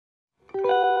So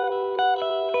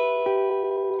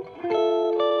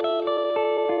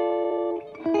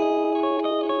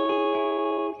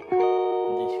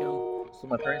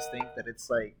my parents think that it's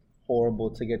like horrible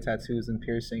to get tattoos and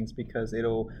piercings because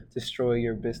it'll destroy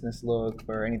your business look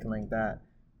or anything like that.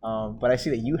 But I see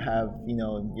that you have,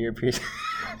 ear piercing.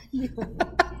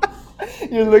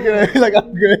 You're looking at me like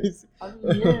I'm crazy. I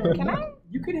mean, yeah,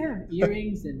 you could have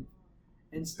earrings and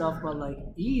stuff, but like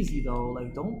easy though.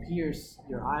 Like don't pierce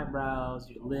your eyebrows,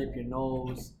 your lip, your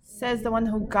nose. Says the one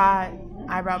who got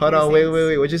eyebrow Hold piercings. on,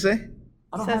 wait. What'd you say?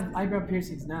 I don't have eyebrow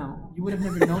piercings now. You would have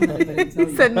never known that if I didn't tell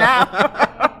you. Said now.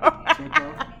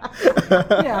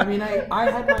 Yeah, I mean, I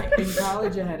had in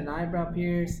college. I had an eyebrow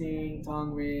piercing,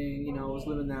 tongue ring. I was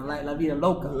living that la vida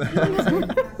loca.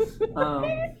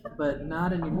 But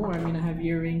not anymore. I mean, I have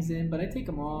earrings in, but I take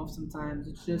them off sometimes.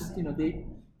 It's just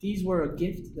these were a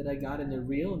gift that I got, and they're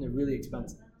real and they're really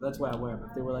expensive. That's why I wear them.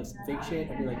 If they were like some fake shit,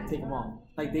 I'd be like, take them off.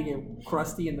 Like they get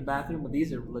crusty in the bathroom, but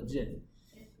these are legit.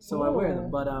 So I wear them,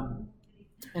 but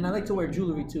and I like to wear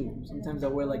jewelry too. Sometimes I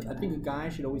wear I think a guy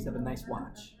should always have a nice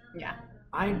watch. Yeah.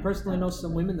 I personally know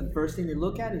some women, the first thing they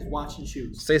look at is watch and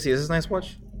shoes. Stacy, is this a nice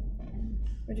watch?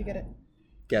 Where'd you get it?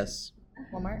 Guess.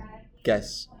 Walmart?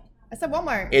 Guess. I said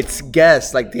Walmart. It's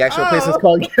Guess. Like the actual place is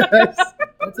called Guess.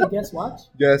 That's a Guess watch?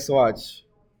 Guess watch.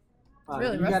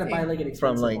 Really you gotta buy an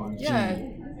expensive watch. Yeah.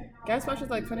 Guess watch is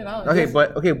like $20.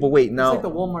 Okay, but wait, now. It's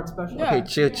like the Walmart special. Yeah.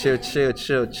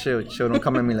 Okay, chill. Don't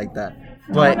come at me like that.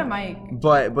 Not a mic.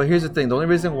 But here's the thing. The only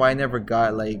reason why I never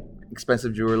got like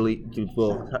expensive jewelry,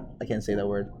 I can't say that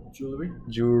word. Jewelry.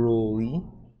 Jewelry?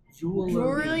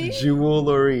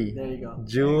 Jewelry. There you go.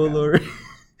 Jewelry.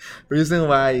 The reason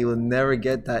why you will never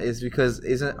get that is because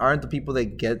aren't the people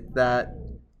that get that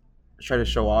try to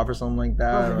show off or something like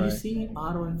that? Bro, have you seen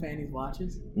Otto and Fanny's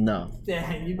watches? No.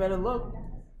 Damn, you better look.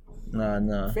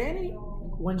 No. Fanny,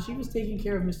 when she was taking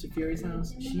care of Mr. Fury's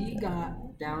house, she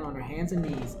got down on her hands and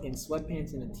knees in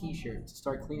sweatpants and a t-shirt to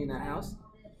start cleaning that house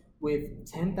with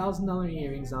 $10,000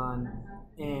 earrings on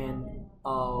and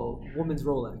a woman's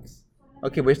Rolex.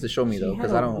 Okay, but you have to show me though,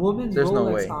 because I don't. There's Rolex no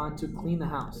way. on to clean the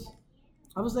house.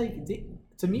 I was like,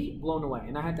 to me, blown away,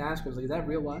 and I had to ask her. I was like, "Is that a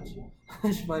real watch?"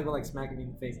 She probably felt like smacking me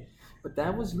in the face, but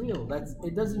that was real.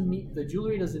 It doesn't mean the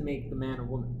jewelry doesn't make the man or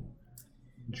woman.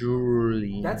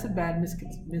 Jewelry. That's a bad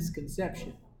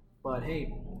misconception. But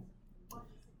hey,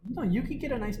 you can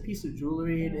get a nice piece of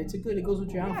jewelry. It goes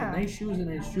with your outfit. Yeah. Nice shoes and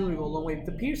nice jewelry go a long way.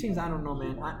 The piercings, I don't know,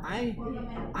 man.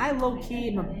 I low key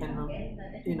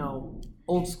am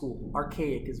old school,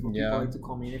 archaic is what people like to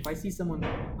call me. And if I see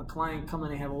a client come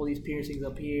in and have all these piercings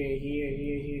up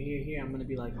here, I'm gonna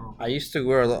be like, oh. I used to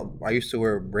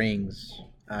wear rings.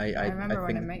 I remember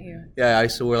when I met you. Yeah, I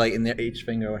used to wear like in the H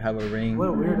finger. I would have a ring. What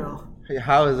a weirdo.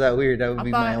 How is that weird? That would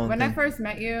be my own when thing. I first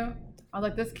met you, I was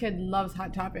like, this kid loves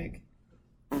Hot Topic.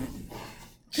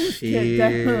 Shit,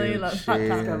 definitely loves Hot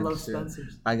Topic. I love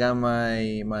Spencer's. I got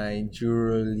my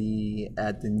jewelry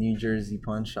at the New Jersey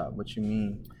pawn shop. What you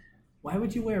mean? Why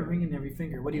would you wear a ring in every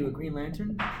finger? What are you, a Green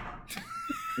Lantern?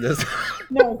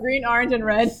 No, green, orange, and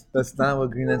red. That's not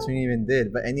what Green Lantern even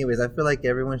did. But anyways, I feel like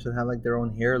everyone should have like their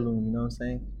own heirloom. You know what I'm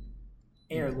saying?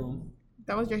 Heirloom.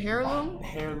 That was your heirloom?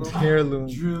 Heirloom.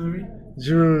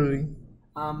 Jewelry.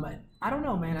 I don't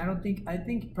know, man. I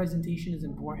think presentation is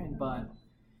important, but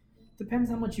depends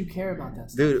how much you care about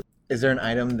that stuff. Dude, is there an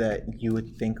item that you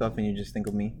would think of and you just think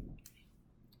of me?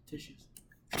 Tissues.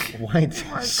 Why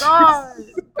tissues? Oh my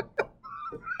god.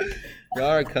 Y'all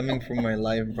are coming from my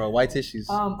life, bro. Why tissues?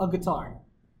 A guitar.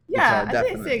 Yeah, Guitar, I did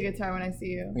definitely. say guitar when I see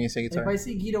you. When you say guitar? If I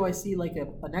see Guido, I see like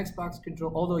an Xbox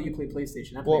control. Although you play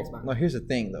PlayStation, I play Well, Xbox. no, here's the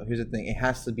thing, though. It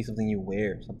has to be something you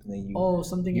wear, something that you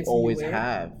Something you you always wear?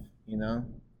 have, you know?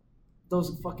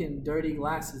 Those fucking dirty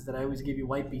glasses that I always give you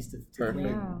white beast to Perfect. clean.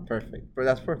 Yeah. Perfect. But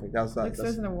that's perfect. That's Looks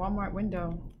in a Walmart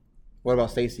window. What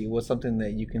about Stacy? What's something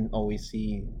that you can always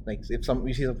see? Like, if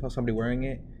you see somebody wearing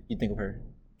it, you think of her.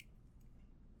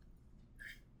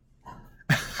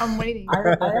 I'm waiting.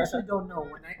 I actually don't know.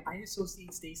 When I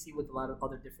associate Stacy with a lot of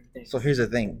other different things. So here's the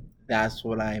thing. That's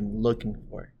what I'm looking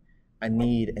for. I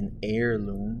need an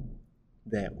heirloom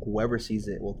that whoever sees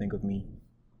it will think of me.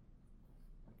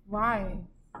 Why?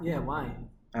 Yeah, why?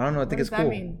 I don't know. I What think does it's that cool.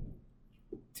 mean?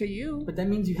 To you? But that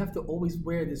means you have to always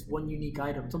wear this one unique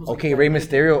item. It's almost Okay, like Rey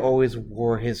Mysterio always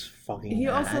wore his fucking He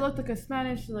also hat. looked like a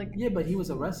Spanish Yeah, but he was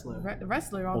a wrestler.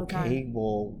 wrestler all the time. Okay,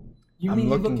 well, You I'm mean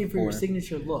you're looking looking for your for-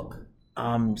 signature look?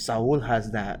 Saul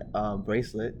has that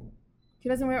bracelet, He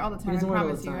doesn't wear it all the time. doesn't I wear it all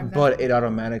promise the you. time. but it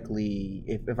automatically,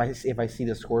 if I see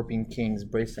the Scorpion King's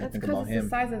bracelet, I That's think because about it's the him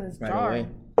size of this right jar. away.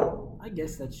 I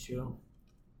guess that's true.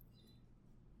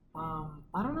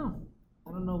 I don't know.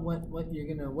 I don't know what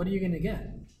are you gonna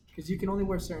get? Because you can only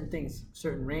wear certain things,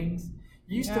 certain rings.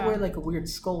 You used to wear like a weird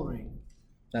skull ring.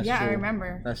 That's yeah, true. I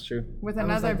remember. That's true. With I was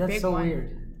another like, that's big so one.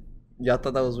 weird. Y'all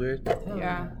thought that was weird? Hell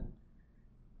Yeah.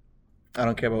 I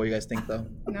don't care about what you guys think though.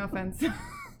 No offense.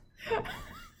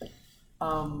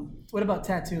 What about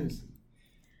tattoos?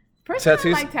 Personally,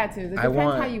 Tattoos? I like tattoos. It I depends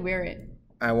want- how you wear it.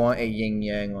 I want a yin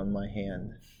yang on my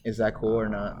hand. Is that cool or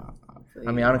not?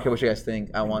 I mean, I don't care what you guys think.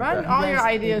 I want Run that. all your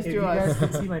ideas if through you guys us.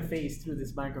 can see my face through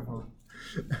this microphone.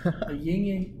 A yin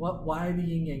yang. Why the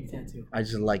yin yang tattoo? I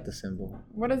just like the symbol.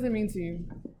 What does it mean to you?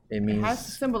 It It means has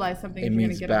to symbolize something. it if you're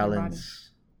means gonna get on your body.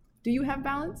 balance. Do you have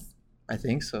balance? I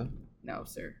think so. No,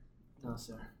 sir. No,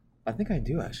 sir. I think I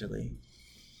do actually.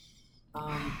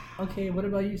 Okay, what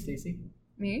about you, Stacy?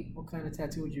 Me? What kind of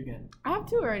tattoo would you get? I have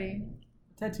two already.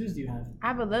 What tattoos do you have? I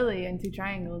have a lily and 2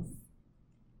 triangles.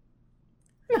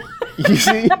 You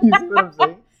see what I'm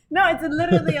saying? No, it's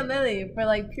literally a lily for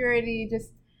like purity,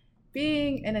 just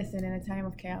being innocent in a time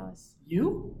of chaos.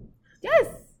 You? Yes.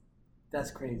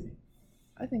 That's crazy.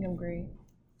 I think I'm great.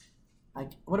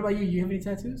 What about you? You have any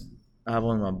tattoos? I have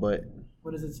one on my butt,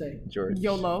 What does it say? George.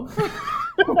 YOLO.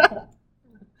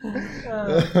 Crazy.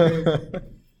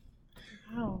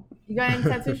 Wow. You got any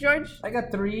tattoos, George? I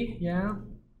got 3, yeah.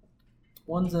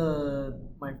 One's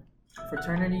my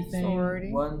fraternity thing.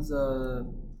 Sorority. One's a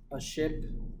ship,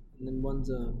 and then one's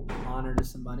a honor to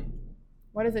somebody.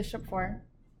 What is it ship for?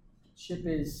 Ship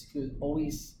is to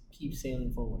always keep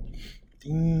sailing forward.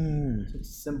 Damn. So it's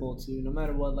a symbol to no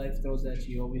matter what life throws at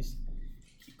you, always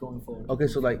keep going forward. Okay,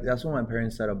 so like that's what my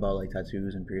parents said about like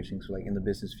tattoos and piercings, like in the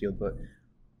business field. But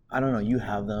I don't know. You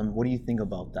have them. What do you think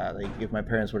about that? Like, if my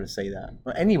parents were to say that,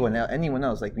 or anyone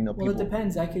else, like Well, people. it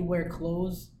depends. I could wear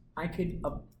clothes. I could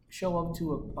show up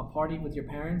to a party with your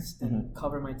parents and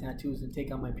cover my tattoos and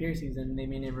take out my piercings, and they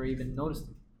may never even notice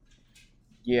them.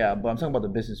 Yeah, but I'm talking about the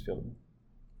business field.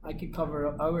 I could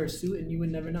I wear a suit and you would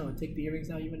never know. Take the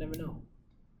earrings out, you would never know.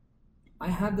 I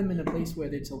have them in a place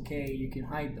where it's okay. You can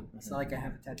hide them. It's not like I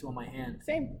have a tattoo on my hand.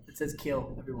 Same. It says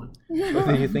 "kill everyone." But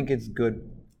do you think it's good,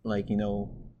 like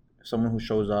someone who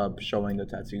shows up showing the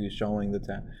tattoos, showing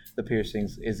the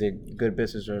piercings? Is it good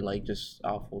business or like just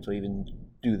awful to even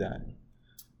do that?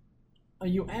 Are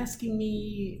you asking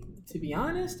me to be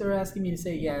honest or asking me to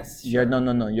say yes? Yeah,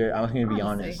 no. You're asking me to be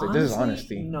Honestly. honest. Like, this is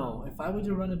Honestly, honesty. No, if I were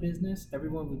to run a business,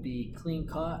 everyone would be clean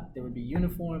cut. There would be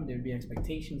uniform. There would be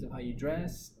expectations of how you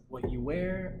dress, what you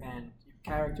wear, and your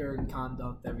character and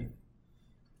conduct, everything.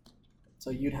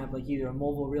 So you'd have like either a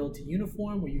Mobile Realty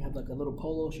uniform where you have like a little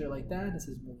polo shirt like that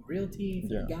says Mobile Realty for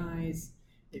the guys.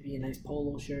 Maybe a nice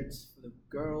polo shirts for the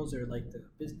girls or like the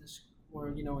business, or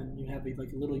and you have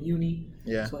like a little uni.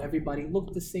 Yeah. So everybody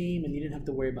looked the same, and you didn't have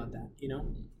to worry about that.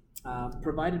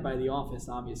 Provided by the office,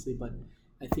 obviously, but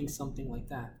I think something like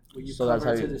that where you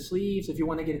cover to the sleeves. If you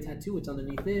want to get a tattoo, it's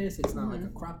underneath this. It's not like a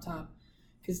crop top,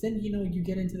 because then you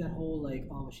get into that whole like,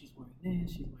 oh, she's wearing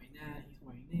this, she's wearing that, he's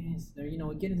wearing this. There,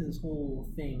 get into this whole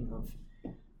thing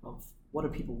of what are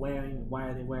people wearing and why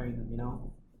are they wearing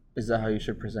them? Is that how you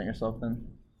should present yourself then?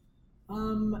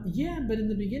 Yeah, but in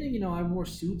the beginning, I wore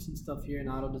suits and stuff here, and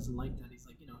Otto doesn't like that. He's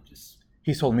like, just.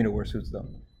 He told me to wear suits though.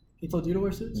 He told you to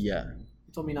wear suits? Yeah.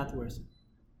 He told me not to wear a suit.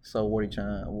 So what are you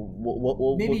trying to?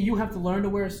 What, Maybe you have to learn to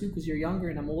wear a suit because you're younger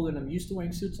and I'm older and I'm used to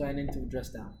wearing suits, so I need to dress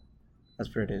down.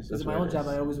 That's what it is. Because in my old job,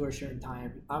 I always wear a shirt and tie.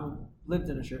 I lived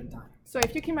in a shirt and tie. So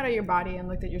if you came out of your body and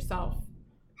looked at yourself,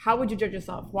 how would you judge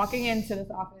yourself? Walking into this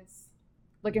office,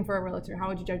 looking for a realtor, how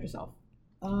would you judge yourself?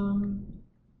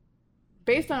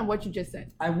 Based on what you just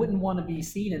said. I wouldn't want to be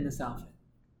seen in this outfit.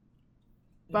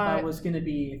 If I was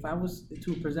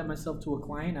to present myself to a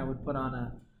client, I would put on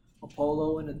a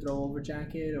polo and a throw-over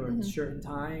jacket or a shirt and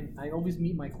tie. I always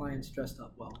meet my clients dressed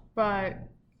up well. But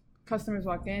customers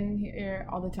walk in here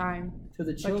all the time. To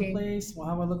the chill place, well,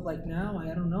 how I look like now,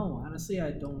 I don't know. Honestly,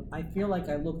 I don't. I feel like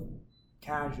I look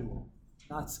casual.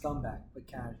 Not scumbag, but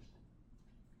casual.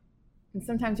 And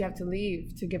sometimes you have to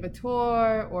leave to give a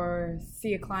tour or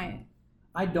see a client.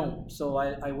 I don't, so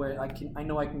I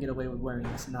know I can get away with wearing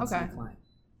this and not see a client.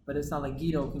 But it's not like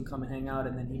Guido can come and hang out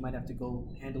and then he might have to go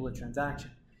handle a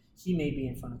transaction. He may be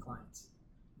in front of clients,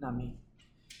 not me.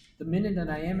 The minute that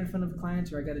I am in front of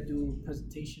clients or I got to do a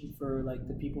presentation for like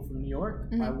the people from New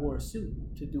York, I wore a suit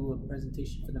to do a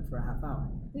presentation for them for a half hour.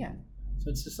 Yeah. So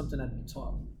it's just something I've been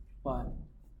taught. But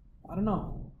I don't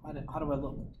know. How do I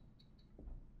look?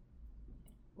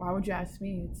 Why would you ask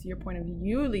me? It's your point of view.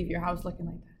 You leave your house looking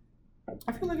like that.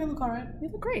 I feel like I look all right. You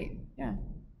look great. Yeah.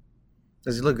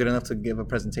 Does he look good enough to give a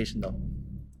presentation though?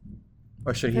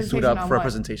 Or should he suit up for a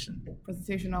presentation?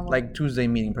 Presentation on what? Like Tuesday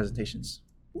meeting presentations.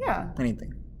 Yeah.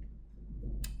 Anything.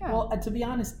 Yeah. Well, to be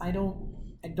honest, I don't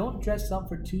And don't dress up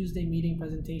for Tuesday meeting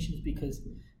presentations, because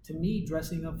to me,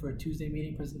 dressing up for a Tuesday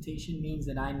meeting presentation means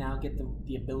that I now get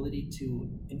the ability to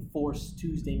enforce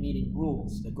Tuesday meeting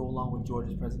rules that go along with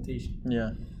George's presentation.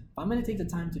 Yeah. If I'm going to take the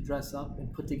time to dress up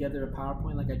and put together a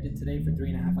PowerPoint like I did today for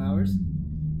 3.5 hours,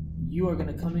 you are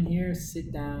going to come in here,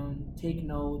 sit down, take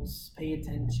notes, pay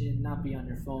attention, not be on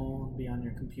your phone, be on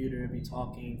your computer, be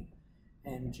talking,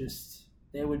 and just,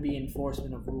 there would be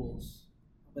enforcement of rules.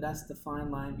 But that's the fine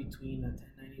line between a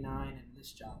 1099 and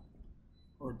this job,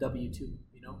 or W-2,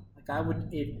 you know? Like I would,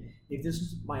 if this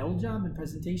was my old job in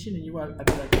presentation and you were, I'd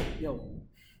be like, yo,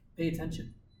 pay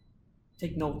attention.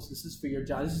 Take notes. This is for your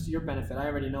job. This is your benefit. I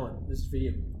already know it. This is for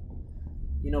you.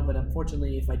 You know, but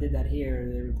unfortunately, if I did that here,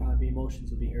 there would probably be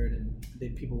emotions would be hurt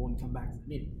and people wouldn't come back to the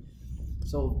meeting.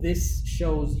 So this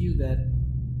shows you that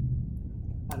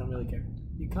I don't really care.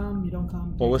 You come, you don't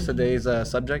come. Well, what's today's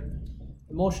subject?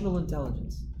 Emotional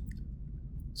intelligence.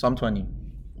 So I'm 20,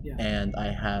 Yeah. and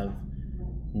I have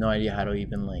no idea how to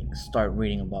even like start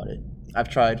reading about it. I've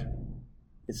tried.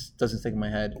 It doesn't stick in my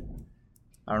head.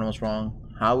 I don't know what's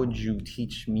wrong. How would you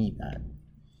teach me that?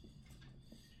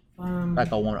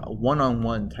 Like a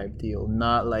one-on-one type deal,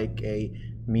 not like a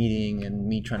meeting and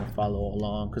me trying to follow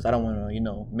along, because I don't want to, you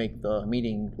know, make the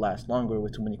meeting last longer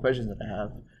with too many questions that I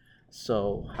have.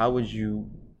 So how would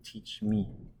you teach me?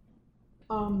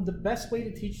 The best way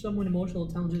to teach someone emotional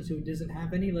intelligence who doesn't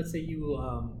have any, let's say you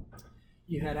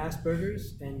had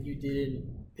Asperger's and you didn't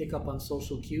pick up on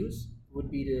social cues, would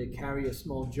be to carry a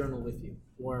small journal with you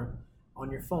or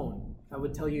on your phone. I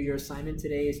would tell you your assignment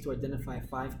today is to identify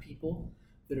 5 people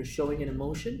that are showing an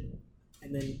emotion,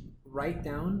 and then write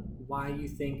down why you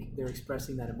think they're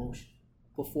expressing that emotion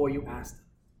before you ask them.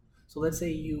 So let's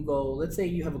say you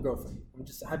have a girlfriend. I'm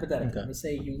just hypothetical. Okay. Let's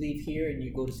say you leave here and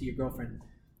you go to see your girlfriend,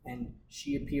 and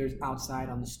she appears outside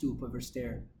on the stoop of her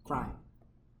stair crying.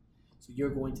 So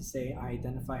you're going to say, I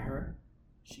identify her.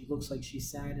 She looks like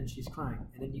she's sad and she's crying,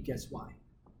 and then you guess why.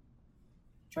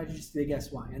 Try to just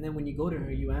guess why. And then when you go to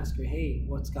her, you ask her, hey,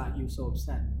 what's got you so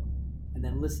upset? And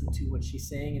then listen to what she's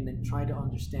saying, and then try to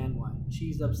understand why.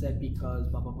 She's upset because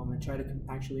blah, blah, blah, and try to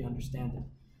actually understand it.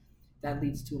 That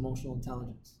leads to emotional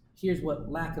intelligence. Here's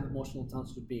what lack of emotional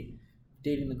intelligence would be.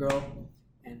 Dating the girl,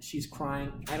 and she's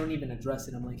crying. I don't even address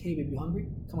it. I'm like, hey, babe, you hungry?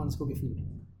 Come on, let's go get food.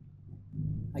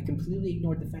 I completely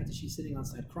ignored the fact that she's sitting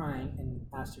outside crying and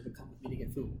asked her to come with me to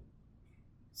get food.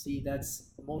 See,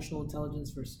 that's emotional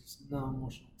intelligence versus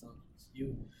non-emotional intelligence.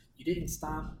 You didn't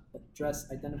stop,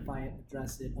 identify it,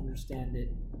 address it, understand it,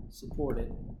 support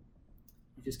it.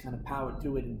 You just kind of powered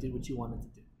through it and did what you wanted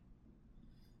to do.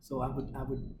 So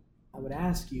I would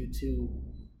ask you to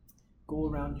go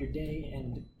around your day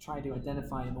and try to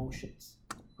identify emotions.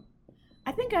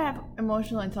 I think I have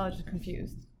emotional intelligence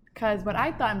confused, because what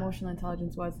I thought emotional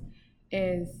intelligence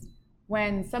is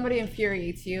when somebody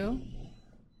infuriates you,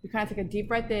 you kind of take a deep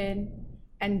breath in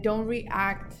and don't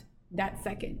react that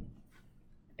second.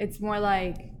 It's more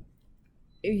like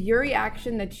your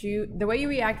reaction the way you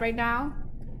react right now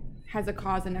has a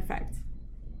cause and effect.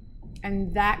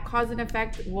 And that cause and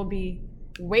effect will be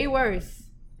way worse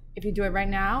if you do it right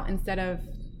now instead of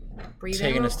breathing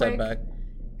Taking a step quick back.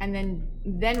 and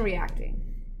then reacting.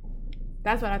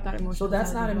 That's what I thought emotional. So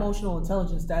that's not intelligence emotional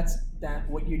intelligence. That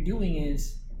what you're doing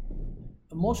is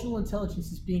emotional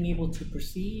intelligence is being able to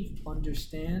perceive,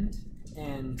 understand,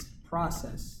 and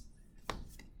process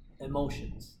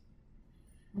emotions.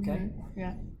 Okay? Mm-hmm.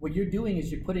 Yeah. What you're doing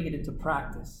is you're putting it into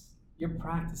practice. You're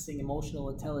practicing emotional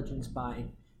intelligence by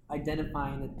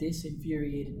identifying that this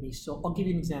infuriated me. So I'll give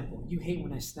you an example. You hate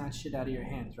when I snatch shit out of your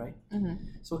hands, right? Mm-hmm.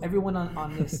 So everyone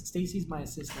on this, Stacy's my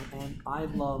assistant, and I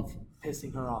love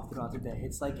pissing her off throughout the day.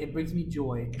 It's like, it brings me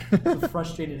joy to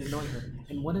frustrate and annoy her.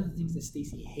 And one of the things that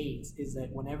Stacy hates is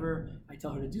that whenever I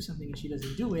tell her to do something and she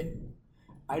doesn't do it,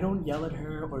 I don't yell at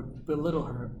her or belittle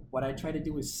her. What I try to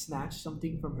do is snatch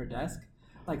something from her desk,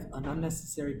 like an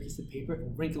unnecessary piece of paper,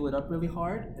 and wrinkle it up really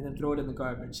hard and then throw it in the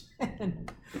garbage. And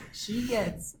she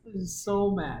gets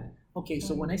so mad. Okay,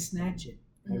 so when I snatch it,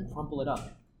 I crumple it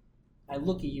up. I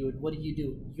look at you, and what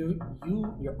do?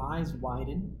 Your eyes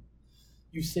widen.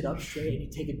 You sit up straight and you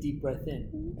take a deep breath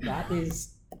in. That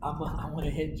is, I want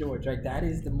to hit George, right? That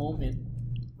is the moment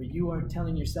where you are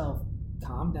telling yourself,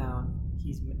 calm down.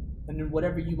 And then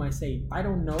whatever you might say, I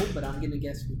don't know, but I'm going to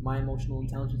guess with my emotional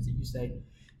intelligence that you say,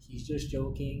 he's just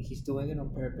joking, he's doing it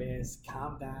on purpose,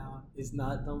 calm down, it's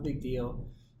no big deal,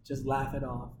 just laugh it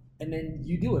off. And then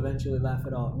you do eventually laugh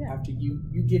it off. Yeah. After you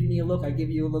give me a look, I give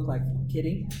you a look like,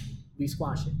 kidding, we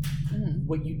squash it. Mm-hmm.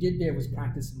 What you did there was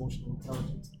practice emotional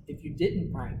intelligence. If you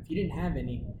didn't have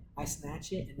any, I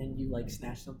snatch it, and then you like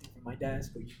snatch something from my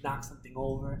desk, or you knock something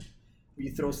over. or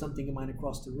you throw something in mine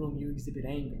across the room, you exhibit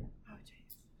anger.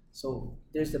 So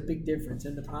there's a big difference.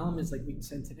 And the problem is, like we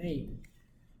said today,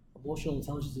 emotional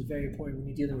intelligence is very important when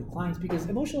you're dealing with clients, because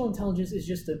emotional intelligence is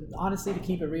just, honestly, to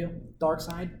keep it real, dark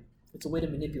side, it's a way to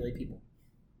manipulate people.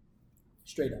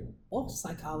 Straight up. All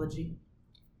psychology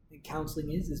and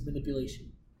counseling is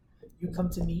manipulation. You come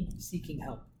to me seeking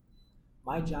help.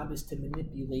 My job is to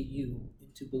manipulate you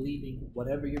into believing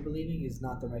whatever you're believing is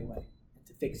not the right way, and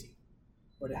to fix you,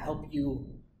 or to help you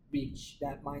reach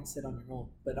that mindset on your own.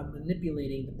 But I'm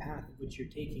manipulating the path in which you're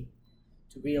taking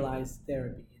to realize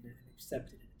therapy and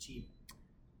accept it and achieve it.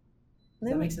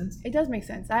 Does that make sense? It does make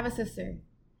sense. I have a sister.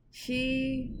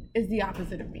 She is the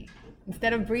opposite of me.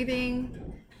 Instead of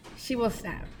breathing, she will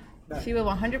snap. Right. She will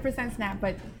 100% snap,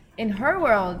 but in her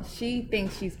world, she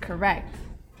thinks she's correct.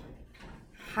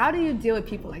 How do you deal with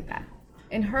people like that?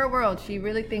 In her world, she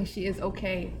really thinks she is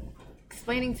okay,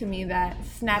 explaining to me that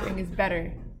snapping is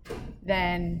better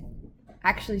than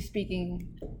actually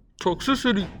speaking.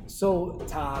 Toxicity. So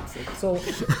toxic. So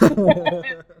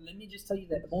let me just tell you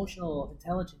that emotional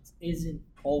intelligence isn't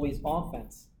always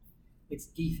offense. It's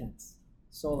defense.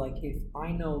 So like, if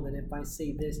I know that if I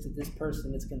say this to this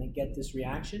person, it's going to get this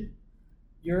reaction,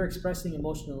 you're expressing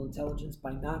emotional intelligence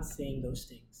by not saying those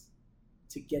things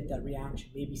to get that reaction.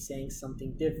 Maybe saying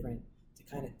something different to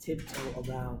kind of tiptoe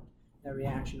around that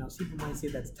reaction. Now, some people might say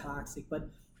that's toxic, but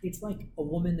it's like a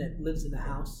woman that lives in a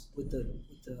house with a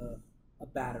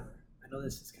batterer. I know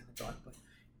this is kind of dark, but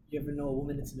you ever know a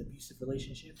woman that's in an abusive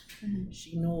relationship? Mm-hmm.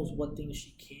 She knows what things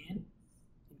she can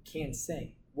and can't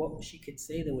say. What she could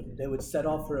say that would set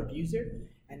off her abuser,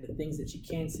 and the things that she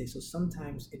can't say. So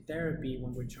sometimes in therapy,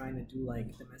 when we're trying to do like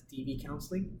MSDV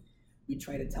counseling, we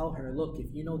try to tell her, look, if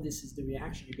you know this is the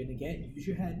reaction you're going to get, use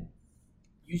your head,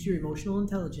 use your emotional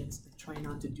intelligence, and try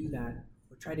not to do that,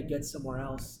 or try to get somewhere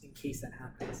else in case that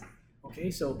happens.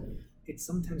 Okay, so it's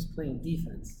sometimes playing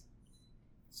defense.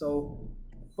 So,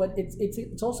 but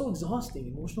it's also exhausting.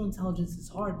 Emotional intelligence is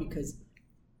hard because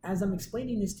as I'm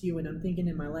explaining this to you, and I'm thinking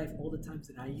in my life all the times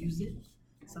that I use it,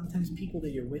 sometimes people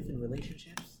that you're with in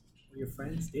relationships or your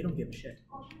friends, they don't give a shit.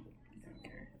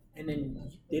 And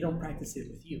then they don't practice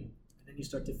it with you. And then you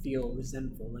start to feel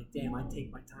resentful, like, damn, I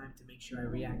take my time to make sure I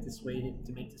react this way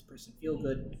to make this person feel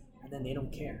good, and then they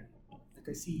don't care. Like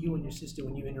I see you and your sister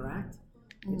when you interact,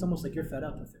 it's almost like you're fed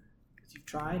up with her. Because you've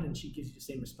tried and she gives you the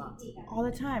same response. All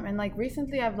the time. And like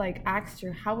recently I've like asked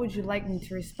her, how would you like me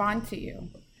to respond to you?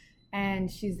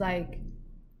 And she's like,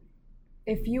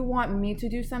 if you want me to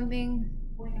do something,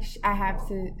 I have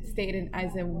to state it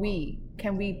as a we.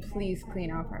 Can we please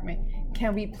clean our apartment?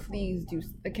 Can we please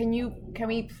can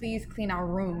we please clean our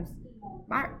rooms?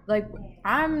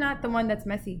 I'm not the one that's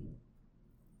messy.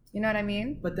 You know what I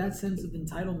mean? But that sense of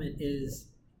entitlement is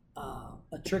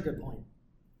a trigger point.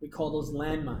 We call those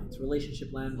landmines,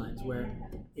 relationship landmines, where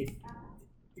if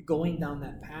going down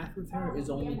that path with her is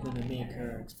only going to make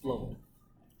her explode.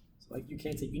 Like, you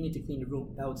can't say, you need to clean your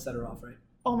room. That would set her off, right?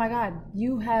 Oh my God,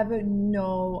 you have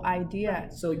no idea.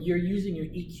 Right. So you're using your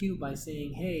EQ by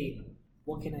saying, hey,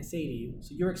 what can I say to you?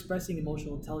 So you're expressing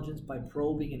emotional intelligence by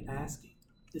probing and asking.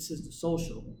 This is the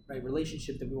social, right,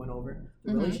 relationship that we went over.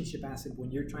 The relationship aspect,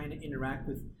 when you're trying to interact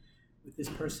with this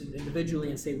person individually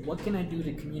and say, what can I do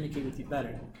to communicate with you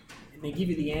better? And they give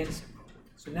you the answer.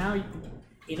 So now,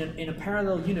 in a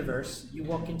parallel universe, you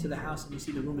walk into the house and you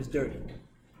see the room is dirty.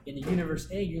 In the universe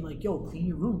A, you're like, yo, clean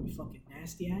your room, you fucking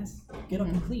nasty ass. Get up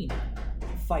and clean.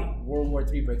 Fight. World War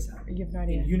III breaks out. You have no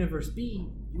idea. In universe B,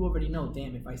 you already know,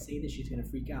 damn, if I say this, she's going to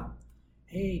freak out.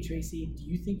 Hey, Tracy, do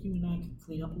you think you and I can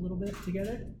clean up a little bit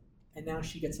together? And now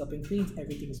she gets up and cleans.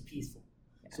 Everything is peaceful.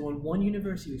 Yeah. So in one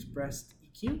universe, you expressed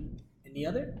EQ. In the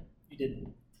other, you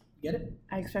didn't. You get it?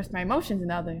 I expressed my emotions in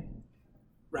the other.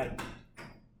 Right.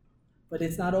 But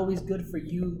it's not always good for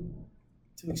you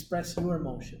to express your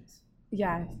emotions.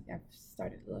 Yeah, I've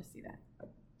started to see that,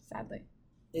 sadly.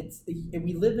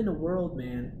 We live in a world,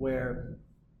 man, where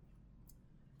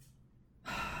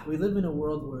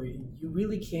you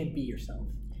really can't be yourself.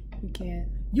 You can't.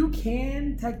 You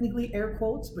can, technically, air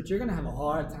quotes, but you're going to have a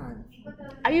hard time.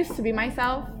 I used to be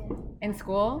myself in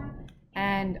school,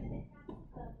 and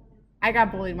I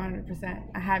got bullied 100%.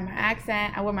 I had my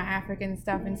accent, I wore my African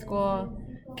stuff in school.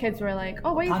 Kids were like,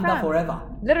 oh, where you from? Forever.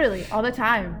 Literally, all the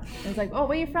time. It's like, oh,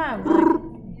 where you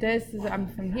from? Like, I'm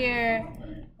from here.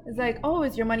 It's like, oh,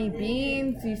 is your money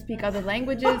beans? Do you speak other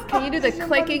languages? Can you do the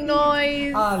clicking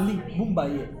noise?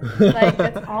 Like,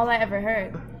 that's all I ever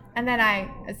heard. And then I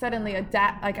suddenly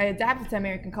adapted to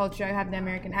American culture. I have the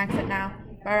American accent now.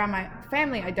 But around my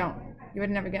family, I don't. You would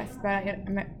never guess. But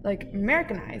I'm like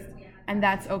Americanized. And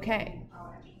that's okay.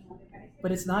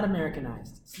 but it's not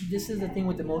Americanized. See, this is the thing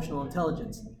with emotional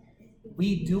intelligence.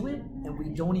 We do it and we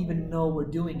don't even know we're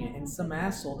doing it. And some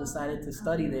asshole decided to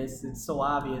study this. It's so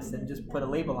obvious and just put a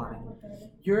label on it.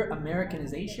 Your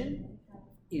Americanization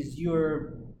is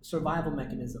your survival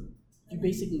mechanism. You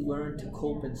basically learn to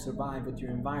cope and survive with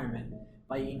your environment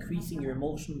by increasing your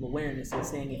emotional awareness and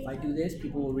saying, if I do this,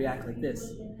 people will react like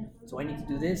this. So I need to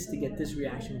do this to get this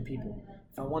reaction from people.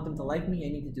 If I want them to like me, I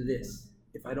need to do this.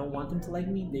 If I don't want them to like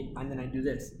me, and then I do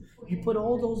this. You put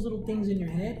all those little things in your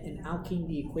head, and out came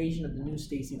the equation of the new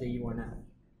Stacy that you are now.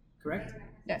 Correct?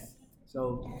 Yes.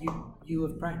 So you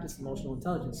have practiced emotional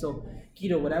intelligence. So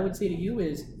Guido, what I would say to you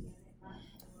is,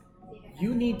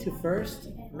 you need to first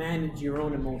manage your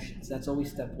own emotions. That's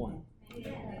always step one.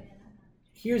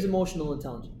 Here's emotional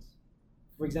intelligence.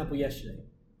 For example, yesterday.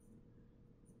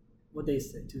 What day is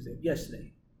today? Tuesday.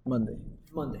 Yesterday.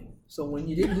 Monday. So when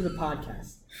you didn't do the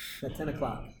podcast at 10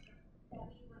 o'clock,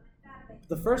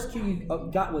 the first cue you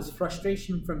got was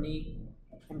frustration from me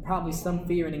and probably some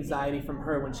fear and anxiety from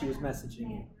her when she was messaging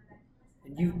you.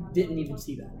 And you didn't even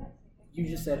see that. You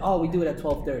just said, oh, we do it at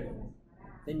 12:30.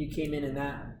 Then you came in and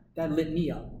that lit me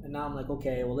up. And now I'm like,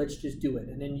 okay, well, let's just do it.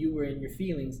 And then you were in your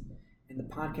feelings and the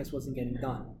podcast wasn't getting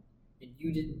done. And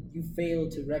you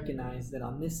failed to recognize that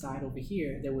on this side over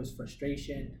here, there was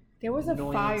frustration. There was a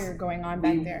annoyance. fire going on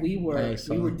back there. We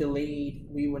were delayed.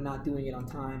 We were not doing it on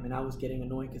time, and I was getting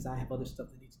annoyed because I have other stuff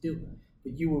I need to do.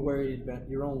 But you were worried about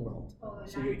your own world.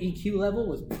 So your EQ level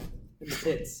was in the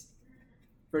pits.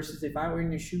 Versus if I were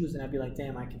in your shoes and I'd be like,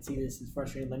 damn, I can see this is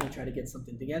frustrating. Let me try to get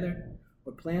something together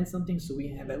or plan something so we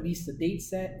have at least a date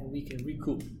set and we can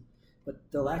recoup. But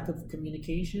the lack of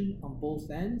communication on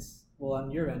both ends, well, on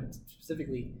your end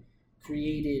specifically,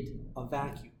 created a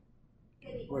vacuum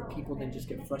where people then just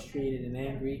get frustrated and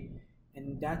angry.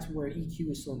 And that's where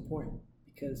EQ is so important,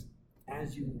 because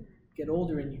as you get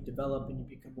older and you develop and you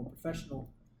become more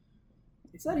professional,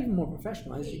 it's not even more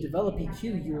professional. As you develop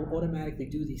EQ, you will automatically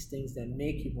do these things that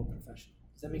make you more professional.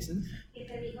 Does that make sense?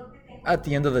 At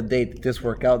the end of the day, did this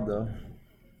work out though?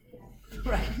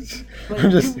 Right. But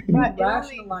I'm just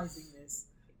rationalizing this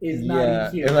is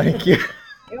not EQ. like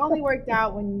It only worked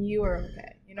out when you were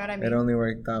okay. You know what I mean? It only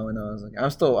worked out when I was like,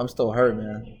 I'm still hurt,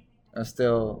 man.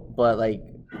 But like,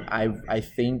 I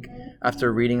think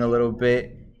after reading a little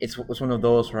bit, it's one of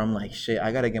those where I'm like, shit,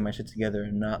 I gotta get my shit together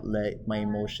and not let my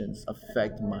emotions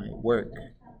affect my work,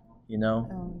 you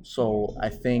know? So I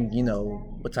think,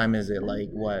 what time is it? Like,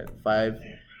 what, 5?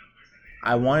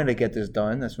 I wanted to get this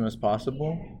done as soon as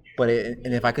possible,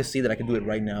 and if I could see that I could do it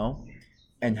right now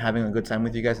and having a good time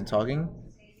with you guys and talking,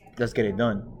 let's get it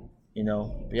done.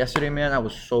 But yesterday, man, I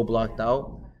was so blocked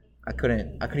out. I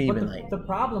couldn't even like. The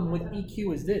problem with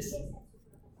EQ is this: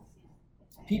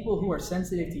 people who are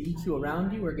sensitive to EQ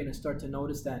around you are going to start to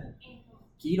notice that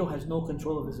Guido has no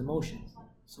control of his emotions.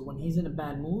 So when he's in a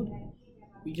bad mood,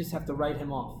 we just have to write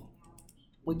him off.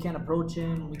 We can't approach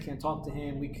him. We can't talk to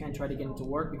him. We can't try to get him to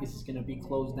work because he's going to be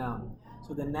closed down.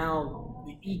 So then now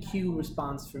the EQ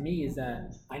response for me is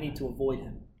that I need to avoid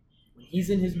him. When he's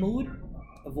in his mood,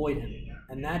 avoid him.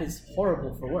 And that is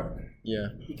horrible for work. Yeah.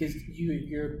 Because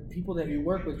your people that you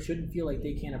work with shouldn't feel like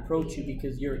they can't approach you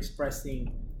because you're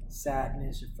expressing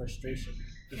sadness or frustration.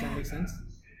 Does that make sense?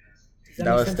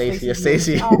 That was Stacy.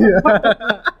 Stacy.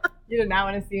 You did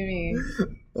not want to see me.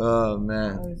 Oh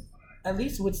man. At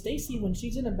least with Stacy, when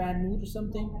she's in a bad mood or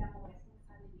something,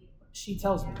 she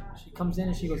tells me. She comes in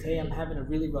and she goes, "Hey, I'm having a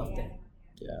really rough day."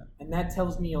 Yeah. And that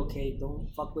tells me, okay, don't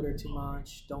fuck with her too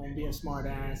much. Don't be a smart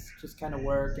ass. Just kind of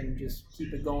work and just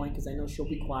keep it going, because I know she'll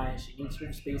be quiet. She needs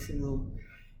her space and room.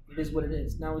 It is what it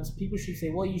is. Now, it's people should say,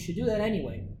 well, you should do that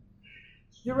anyway.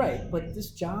 You're right, but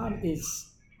this job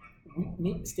is,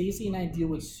 Stacy and I deal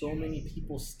with so many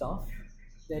people's stuff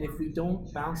that if we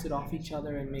don't bounce it off each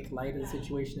other and make light of the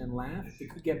situation and laugh, it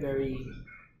could get very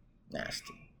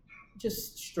nasty.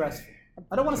 Just stressful.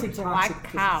 I don't want to say toxic.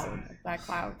 Black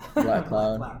cloud. Black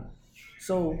cloud.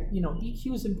 So,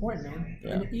 EQ is important, man.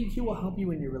 Yeah. And EQ will help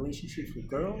you in your relationships with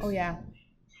girls. Oh, yeah.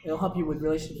 It'll help you with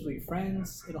relationships with your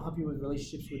friends. It'll help you with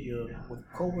relationships with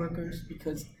coworkers,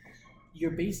 because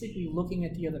you're basically looking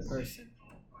at the other person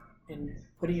and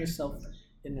putting yourself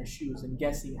in their shoes and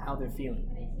guessing how they're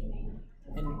feeling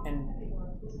and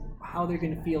how they're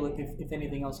going to feel if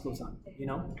anything else goes on,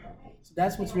 So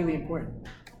that's what's really important.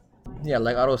 Yeah,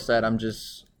 like Otto said,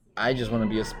 I just want to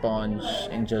be a sponge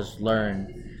and just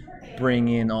learn, bring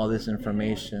in all this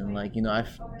information. Like,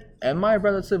 am I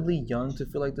relatively young to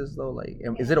feel like this though? Like,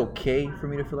 is it okay for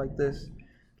me to feel like this?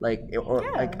 Like, or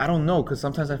yeah. like, I don't know, because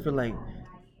sometimes I feel like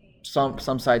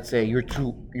some sides say you're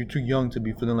too young to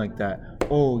be feeling like that.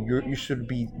 Oh, you should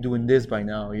be doing this by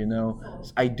now.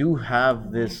 I do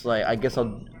have this, like, I guess,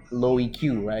 a low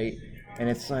EQ, right? And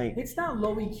it's like, It's not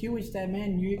low EQ. It's that,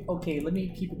 man. Let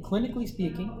me keep it clinically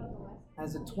speaking.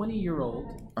 As a 20-year-old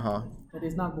that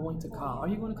is not going to college.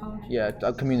 Are you going to college? yeah,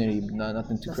 a community,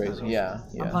 nothing too That's crazy. Yeah,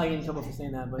 I'm probably getting in trouble for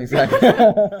saying that, but exactly.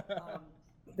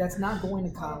 that's not going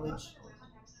to college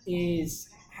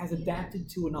has adapted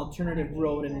to an alternative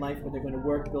road in life where they're going to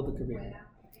work, build a career.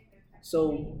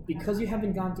 So because you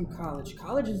haven't gone through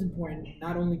college is important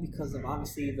not only because of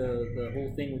obviously the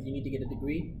whole thing with you need to get a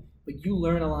degree, but you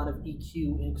learn a lot of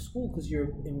EQ in school because you're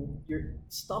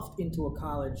stuffed into a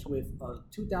college with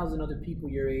 2,000 other people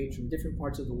your age from different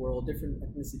parts of the world, different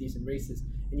ethnicities and races,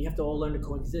 and you have to all learn to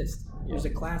coexist. There's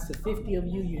a class of 50 of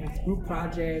you. You have group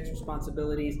projects,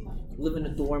 responsibilities. You live in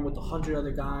a dorm with 100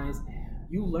 other guys.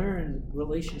 You learn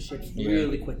relationships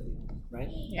really quickly, right?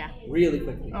 Yeah. Really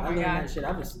quickly. Oh I my learned God. that shit.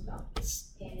 I was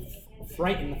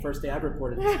frightened the first day I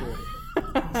reported to school.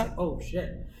 I was like, oh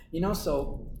shit.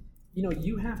 So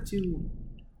you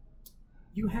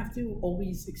have to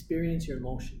always experience your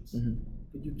emotions,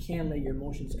 but you can't let your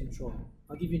emotions control you.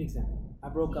 I'll give you an example. I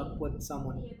broke up with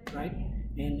someone, right?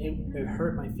 And it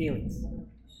hurt my feelings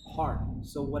hard.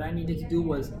 So what I needed to do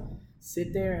was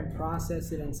sit there and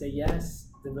process it and say, yes,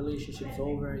 the relationship's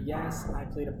over. Yes, I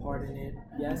played a part in it.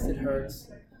 Yes, it hurts.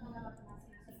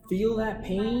 Feel that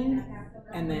pain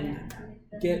and then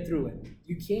get through it.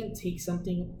 You can't take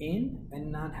something in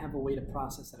and not have a way to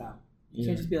process it out. You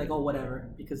can't just be like, oh,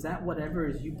 whatever, because that whatever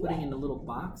is you putting in a little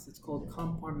box. It's called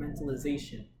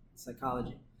compartmentalization in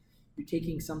psychology. You're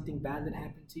taking something bad that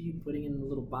happened to you, putting it in a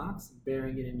little box, and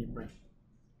burying it in your brain.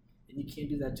 And you can't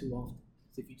do that too often.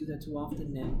 Because if you do that too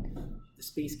often, then the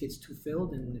space gets too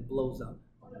filled and it blows up.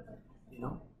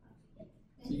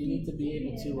 So you need to be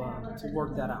able to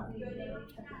work that out.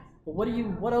 But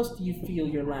what else do you feel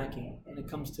you're lacking when it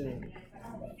comes to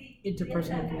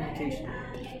interpersonal communication?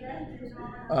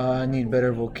 I need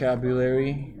better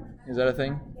vocabulary. Is that a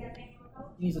thing?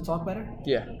 You need to talk better?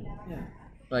 Yeah. Yeah.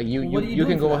 Like What are you can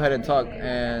doing for go that? ahead and talk,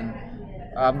 and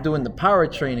I'm doing the power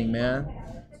training, man.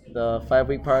 The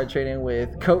 5-week power training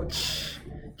with Coach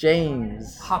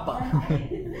James. Hop up.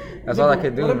 That's all I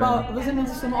could do, What man. about listening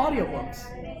to some audiobooks?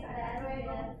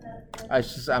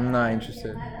 I'm not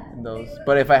interested in those.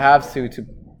 But if I have to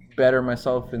better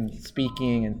myself in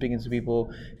speaking to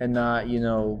people and not,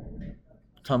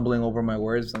 tumbling over my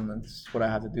words, then that's what I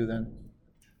have to do then.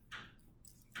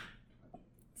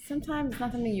 Sometimes it's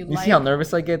not something you You like. see how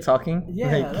nervous I get talking?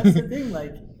 Yeah, that's the thing.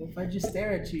 Like, if I just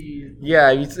stare at you,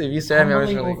 Yeah, if you stare at me, I'm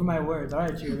just fumbling like, over my words. All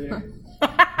right, cheerleader.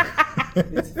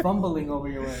 It's fumbling over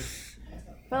your words.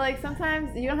 But like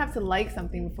sometimes you don't have to like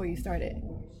something before you start it.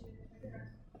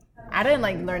 I didn't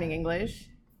like learning English.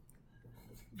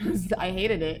 I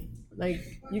hated it. Like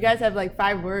you guys have like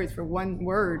 5 words for one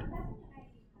word.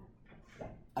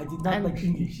 I did not like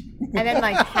English. And then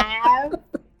like have.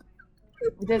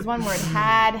 There's one word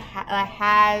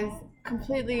has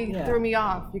completely threw me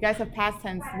off. You guys have past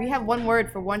tense. We have one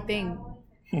word for one thing.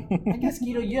 I guess,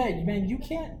 Guido, man, you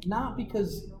can't not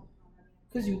because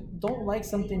you don't like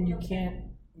something, you can't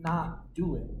not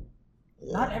do it.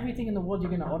 Not everything in the world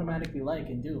you're gonna automatically like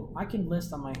and do. I can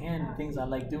list on my hand the things I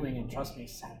like doing, and trust me,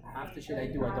 half the shit I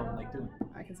do I don't like doing.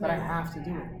 But I have to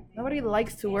do it. Nobody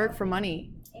likes to work for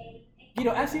money.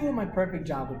 Guido, ask me what my perfect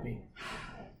job would be.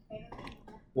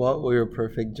 what will your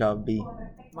perfect job be?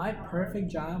 My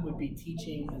perfect job would be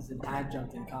teaching as an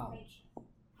adjunct in college,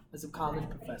 as a college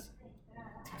professor,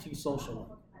 teaching social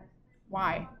work.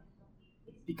 Why?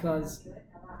 Because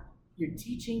you're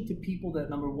teaching to people that,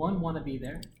 number one, want to be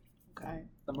there. Okay.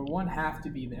 Number one, have to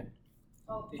be there.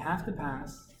 They have to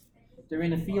pass. They're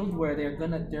in a field where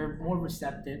they're more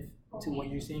receptive to what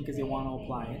you're saying because they want to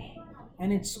apply it.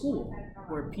 And it's school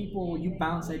where you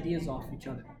bounce ideas off each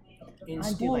other. In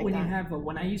school, like when that. you have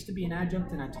when I used to be an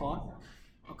adjunct and I taught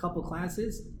a couple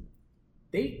classes,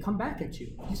 they come back at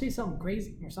you. If you say something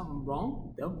crazy or something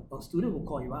wrong, a student will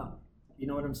call you out. You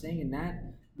know what I'm saying? And that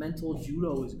mental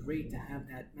judo is great to have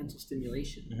that mental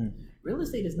stimulation. Mm-hmm. Real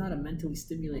estate is not a mentally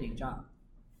stimulating job.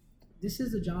 This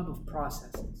is a job of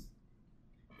processes.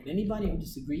 And anybody who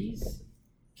disagrees,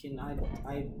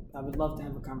 I would love to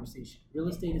have a conversation. Real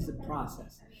estate is a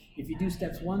process. If you do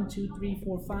steps 1, 2, 3,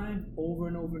 4, 5 over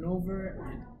and over and over,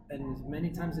 and as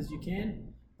many times as you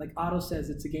can, like Otto says,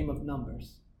 it's a game of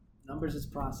numbers. Numbers is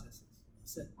processes.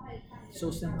 That's it. So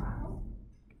simple.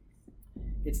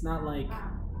 It's not like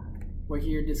we're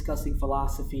here discussing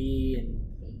philosophy and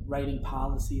writing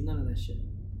policy. None of that shit.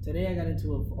 Today I got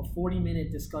into a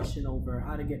 40-minute discussion over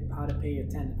how to pay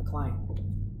a client.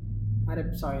 a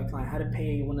client, how to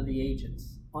pay one of the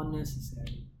agents.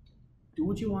 Unnecessary. Do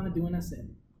what you want to do and that's it.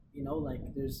 You know, like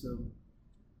there's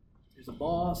a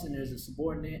boss and there's a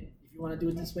subordinate. If you want to do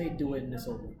it this way, do it and it's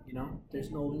over. You know, there's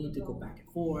no need to go back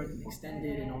and forth and extend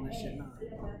it and all that shit. No,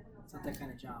 it's not that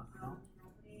kind of job.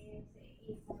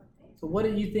 You know. So what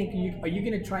do you think? Are you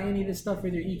gonna try any of this stuff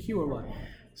with your EQ or what?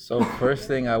 So first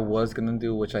thing I was gonna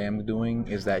do, which I am doing,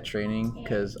 is that training,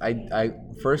 because I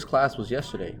first class was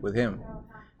yesterday with him,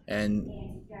 and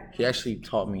he actually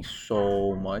taught me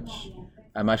so much.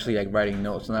 I'm actually like writing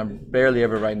notes, and I barely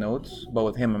ever write notes, but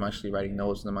with him I'm actually writing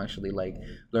notes, and I'm actually like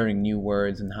learning new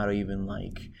words and how to even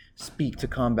like speak to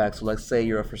combat. So let's say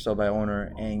you're a for sale by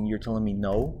owner and you're telling me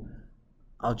no,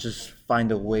 I'll just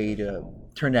find a way to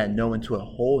turn that no into a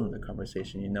whole other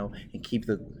conversation, you know, and keep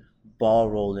the ball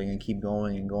rolling and keep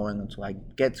going and going until I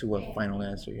get to a final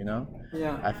answer, you know.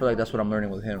 Yeah. I feel like that's what I'm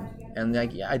learning with him, and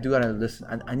like yeah, I do gotta listen.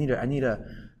 I need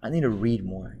to read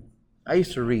more. I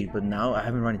used to read, but now I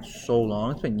haven't read in so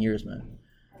long. It's been years, man.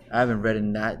 I haven't read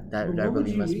in that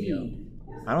really messed me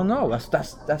up. I don't know.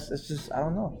 That's it's just I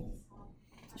don't know.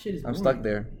 Shit is I'm boring. stuck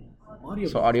there. Audiobooks.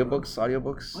 So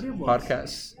audiobooks,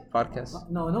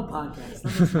 podcasts. No podcasts.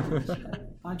 Don't listen to this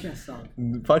shit. Podcasts suck.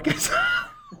 Podcasts.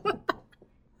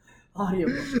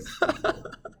 Audiobooks.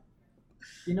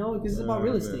 You know, because it's about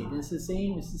real estate. It's the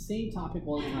same topic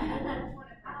all the time.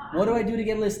 What do I do to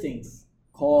get listings?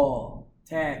 Call,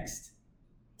 text,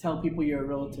 tell people you're a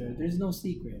realtor. There's no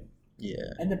secret. Yeah.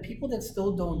 And the people that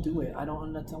still don't do it, I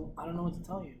don't know what to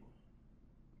tell you.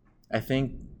 I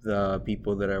think the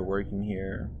people that are working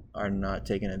here are not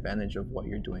taking advantage of what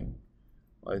you're doing.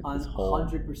 Like this whole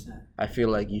 100%. I feel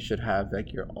like you should have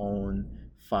like your own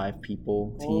 5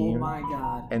 people team. Oh my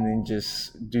God. And then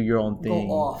just do your own thing.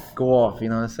 Go off, you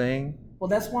know what I'm saying? Well,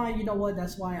 that's why, you know what,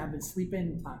 that's why I've been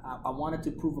sleeping. I wanted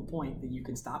to prove a point that you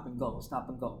can stop and go.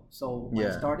 So when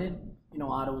I started, you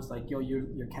know, Otto was like, yo,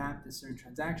 you're capped at certain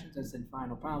transactions. I said, fine,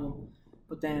 no problem.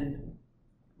 But then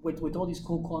with all these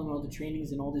cold calling and all the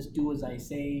trainings and all this do as I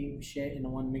say shit, and I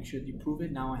want to make sure that you prove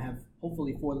it. Now I have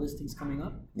hopefully 4 listings coming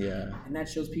up. Yeah. And that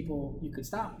shows people you could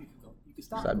stop, you could go. You could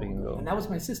stop and go. And that was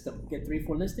my system. Get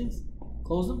 3-4 listings,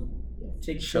 close them,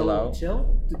 chill out.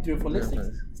 Chill, do 3 or 4 listings.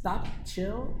 Stop,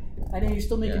 chill, and then you're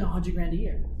still making $100 grand a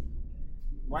year.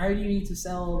 Why do you need to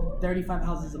sell 35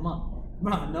 houses a month?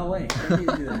 Bro, no way. I don't need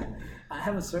to do that. I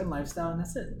have a certain lifestyle, and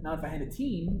that's it. Now, if I had a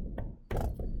team,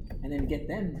 and then get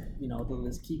them, you know, to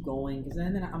just keep going, because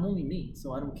then I'm only me,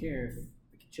 so I don't care if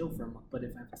I can chill for a month. But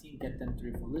if I have a team, get them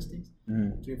 3 or 4 listings,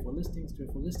 3 or 4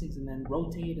 listings, and then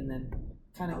rotate, and then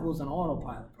kind of goes on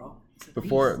autopilot, bro.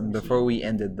 Before we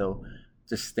ended though,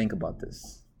 just think about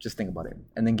this. Just think about it,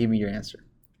 and then give me your answer.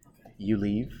 Okay. You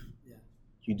leave. Yeah.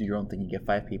 You do your own thing. You get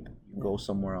 5 people. You go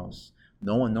somewhere else.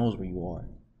 No one knows where you are.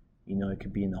 You know, it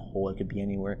could be in the hole. It could be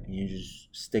anywhere, and you just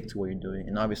stick to what you're doing.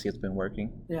 And obviously, it's been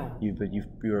working. Yeah.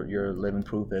 You're living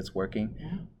proof that it's working.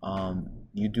 Yeah.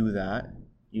 You do that.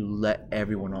 You let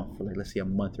everyone off for like, let's say a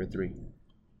month or 3.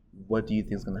 What do you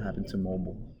think is gonna happen to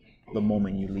mobile the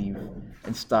moment you leave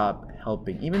and stop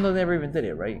helping? Even though they never even did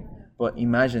it, right? But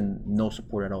imagine no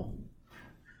support at all.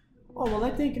 Oh well, I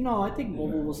think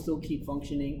mobile will still keep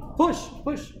functioning.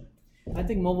 Push. I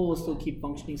think mobile will still keep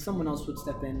functioning. Someone else would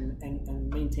step in and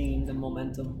maintain the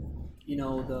momentum. You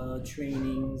know, the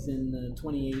trainings and the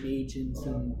 28 agents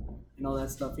and all that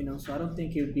stuff. You know, so I don't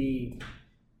think it'd be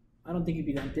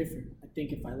that different. I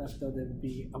think if I left though,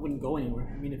 I wouldn't go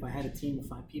anywhere. I mean, if I had a team of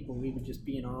 5 people, we would just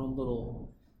be in our own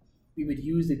little. We would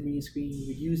use the green screen. We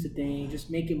would use the thing. Just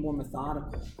make it more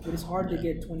methodical. But it's hard to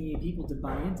get 28 people to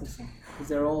buy into something because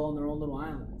they're all on their own little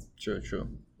islands. True.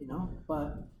 You know,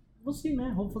 but. We'll see,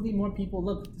 man. Hopefully more people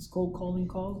look. This cold calling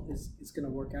call is going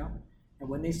to work out. And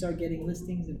when they start getting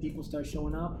listings and people start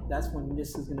showing up, that's when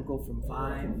this is going to go from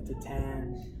 5 to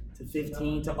 10 to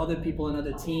 15 to other people in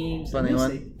other teams. Funny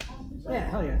one. Yeah,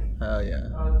 hell yeah. Hell yeah.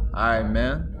 All right,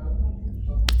 man.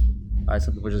 All right,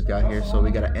 some people just got here, so we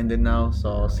got to end it now. So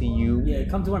I'll see you. Yeah,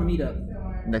 come to our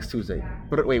meetup. Next Tuesday.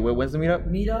 But wait, when's the meetup?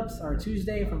 Meetups are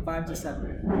Tuesday from 5 to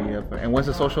 7. Meetup. And when's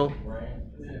the social?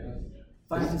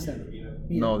 5 to 7.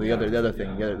 No, the other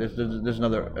thing. There's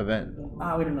another event.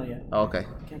 We don't know yet. Oh, okay.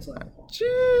 Cancel it.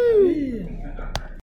 Jeez. Yeah.